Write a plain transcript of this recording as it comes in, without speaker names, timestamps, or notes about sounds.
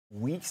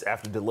Weeks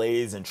after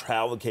delays and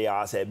travel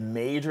chaos at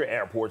major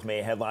airports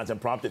made headlines and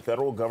prompted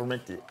federal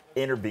government to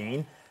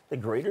intervene, the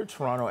Greater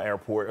Toronto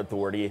Airport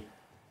Authority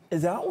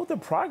is out with a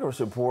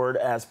progress report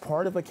as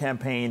part of a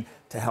campaign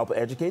to help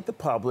educate the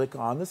public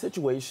on the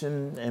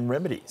situation and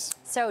remedies.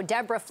 So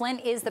Deborah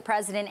Flint is the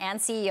president and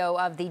CEO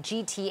of the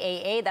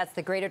GTAA, that's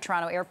the Greater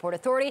Toronto Airport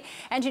Authority,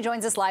 and she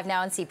joins us live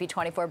now on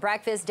CP24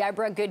 Breakfast.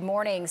 Deborah, good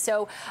morning.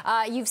 So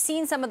you've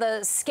seen some of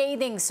the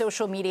scathing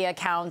social media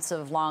accounts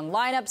of long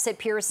lineups at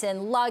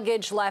Pearson,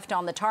 luggage left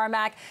on the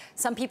tarmac,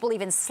 some people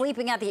even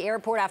sleeping at the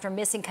airport after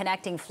missing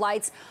connecting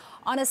flights.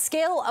 On a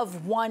scale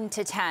of 1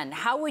 to 10,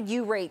 how would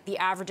you rate the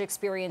average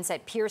experience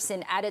at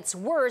Pearson at its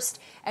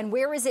worst, and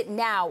where is it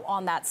now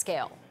on that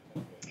scale?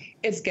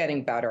 It's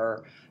getting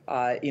better.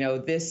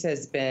 This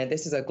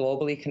is a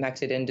globally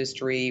connected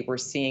industry. We're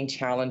seeing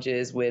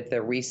challenges with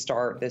the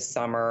restart this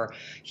summer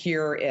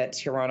here at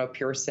Toronto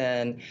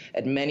Pearson,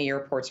 at many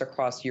airports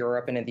across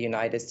Europe and in the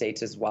United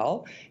States as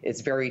well.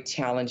 It's very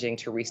challenging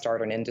to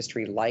restart an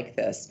industry like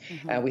this.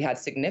 We had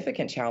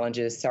significant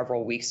challenges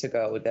several weeks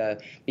ago, the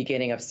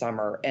beginning of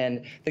summer.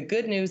 And the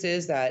good news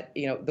is that,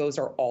 those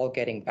are all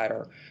getting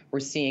better. We're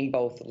seeing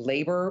both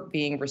labor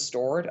being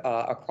restored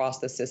across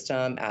the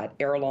system at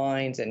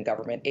airlines and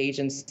government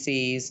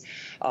agencies.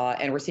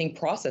 And we're seeing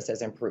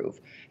processes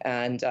improve.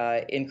 And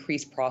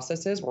increased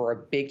processes were a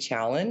big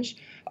challenge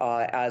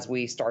as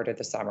we started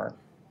the summer.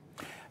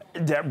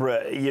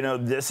 Deborah,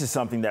 this is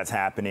something that's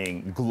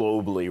happening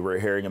globally. We're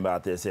hearing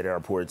about this at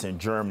airports in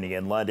Germany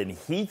and London.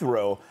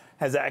 Heathrow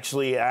has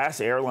actually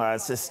asked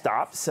airlines to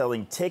stop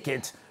selling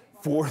tickets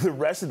for the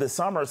rest of the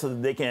summer so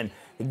that they can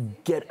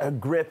get a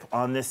grip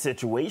on this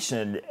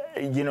situation.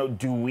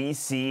 Do we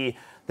see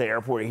the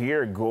airport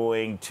here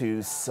going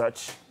to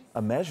such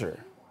a measure?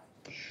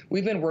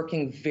 We've been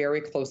working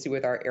very closely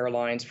with our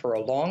airlines for a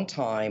long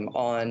time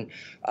on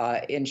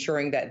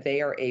ensuring that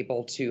they are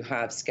able to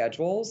have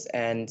schedules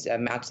and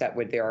match that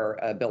with their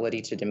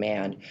ability to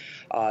demand.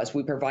 So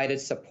we provided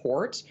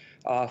support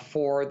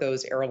for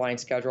those airline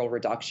schedule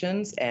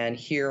reductions. And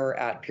here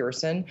at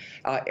Pearson,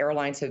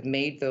 airlines have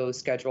made those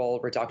schedule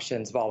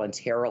reductions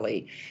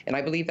voluntarily. And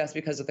I believe that's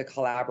because of the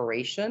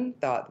collaboration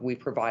that we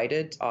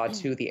provided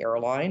to the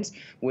airlines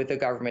with the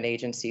government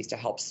agencies to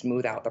help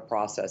smooth out the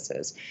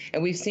processes.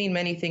 And we've seen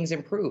many things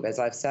improve, as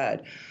I've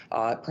said.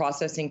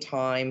 Processing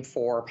time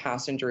for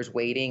passengers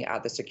waiting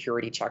at the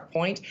security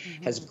checkpoint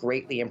has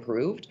greatly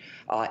improved.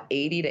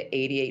 80 to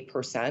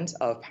 88%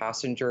 of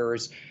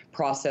passengers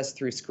processed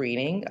through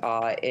screening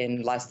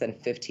in less than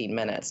 15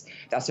 minutes.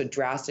 That's a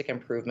drastic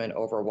improvement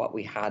over what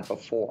we had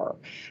before.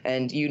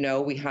 And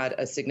we had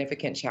a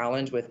significant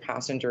challenge with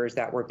passengers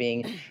that were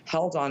being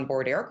held on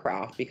board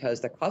aircraft because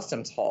the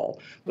customs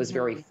hall was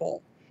very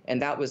full.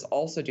 And that was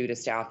also due to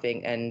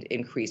staffing and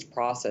increased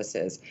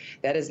processes.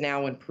 That has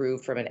now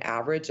improved from an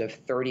average of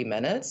 30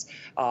 minutes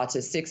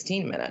to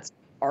 16 minutes.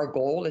 Our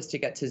goal is to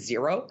get to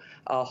zero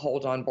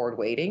hold on board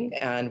waiting,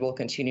 and we'll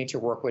continue to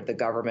work with the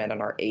government and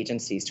our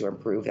agencies to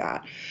improve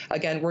that.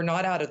 Again, we're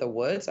not out of the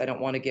woods. I don't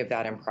want to give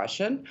that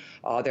impression.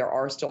 There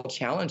are still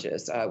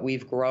challenges.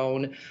 We've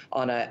grown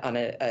on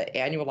an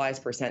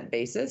annualized percent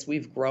basis.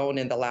 We've grown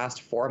in the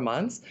last 4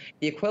 months,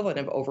 the equivalent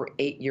of over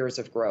 8 years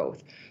of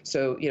growth.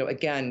 So,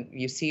 again,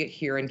 you see it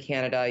here in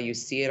Canada, you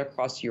see it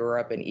across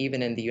Europe, and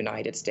even in the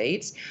United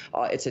States.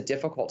 It's a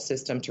difficult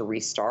system to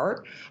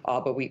restart,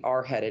 but we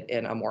are headed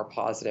in a more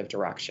positive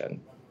direction.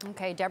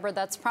 Okay, Deborah,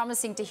 that's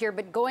promising to hear.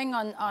 But going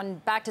on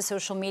back to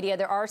social media,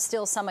 there are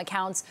still some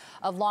accounts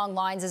of long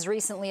lines as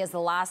recently as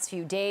the last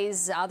few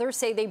days. Others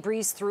say they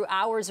breezed through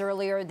hours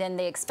earlier than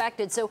they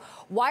expected. So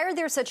why are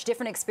there such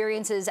different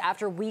experiences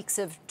after weeks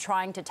of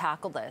trying to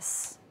tackle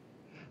this?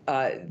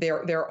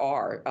 There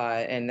are,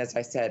 and as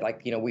I said,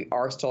 we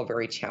are still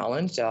very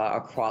challenged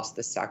across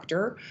the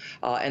sector,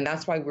 and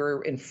that's why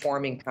we're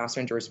informing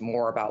passengers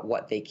more about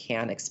what they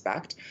can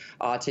expect.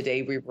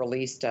 Today, we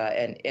released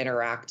an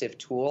interactive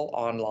tool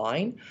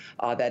online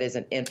that is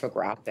an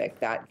infographic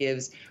that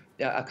gives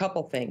a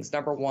couple things.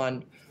 Number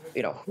one,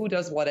 who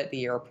does what at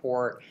the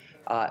airport.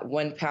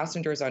 When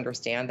passengers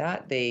understand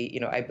that,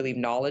 I believe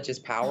knowledge is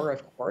power,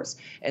 of course,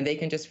 and they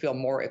can just feel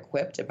more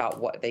equipped about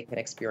what they can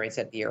experience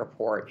at the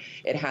airport.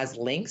 It has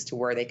links to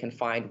where they can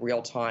find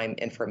real-time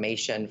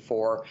information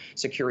for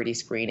security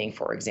screening,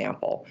 for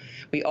example.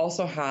 We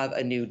also have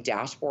a new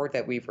dashboard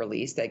that we've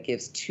released that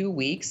gives 2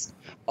 weeks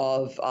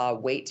of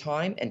wait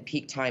time and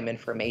peak time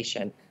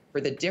information for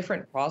the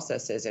different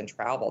processes in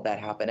travel that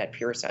happen at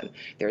Pearson.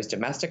 There's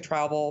domestic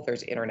travel,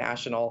 there's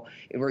international.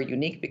 We're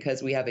unique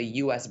because we have a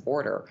U.S.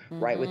 border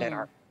right within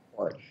our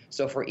airport.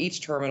 So for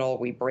each terminal,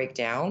 we break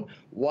down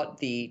what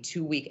the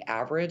 2-week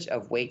average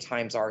of wait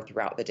times are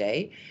throughout the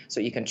day. So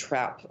you can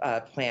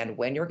plan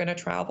when you're going to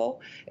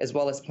travel, as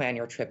well as plan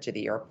your trip to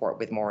the airport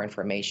with more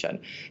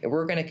information. And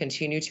we're going to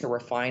continue to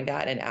refine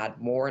that and add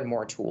more and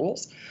more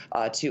tools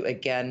to,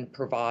 again,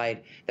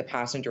 provide the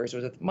passengers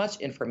with as much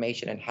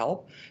information and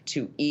help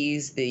to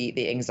ease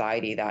the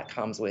anxiety that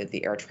comes with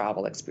the air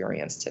travel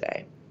experience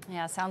today.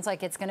 Yeah, sounds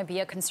like it's going to be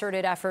a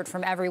concerted effort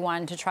from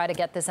everyone to try to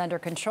get this under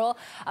control.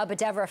 But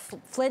Deborah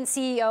Flint,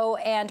 CEO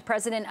and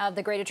president of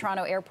the Greater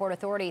Toronto Airport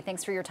Authority,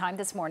 thanks for your time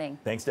this morning.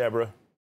 Thanks, Deborah.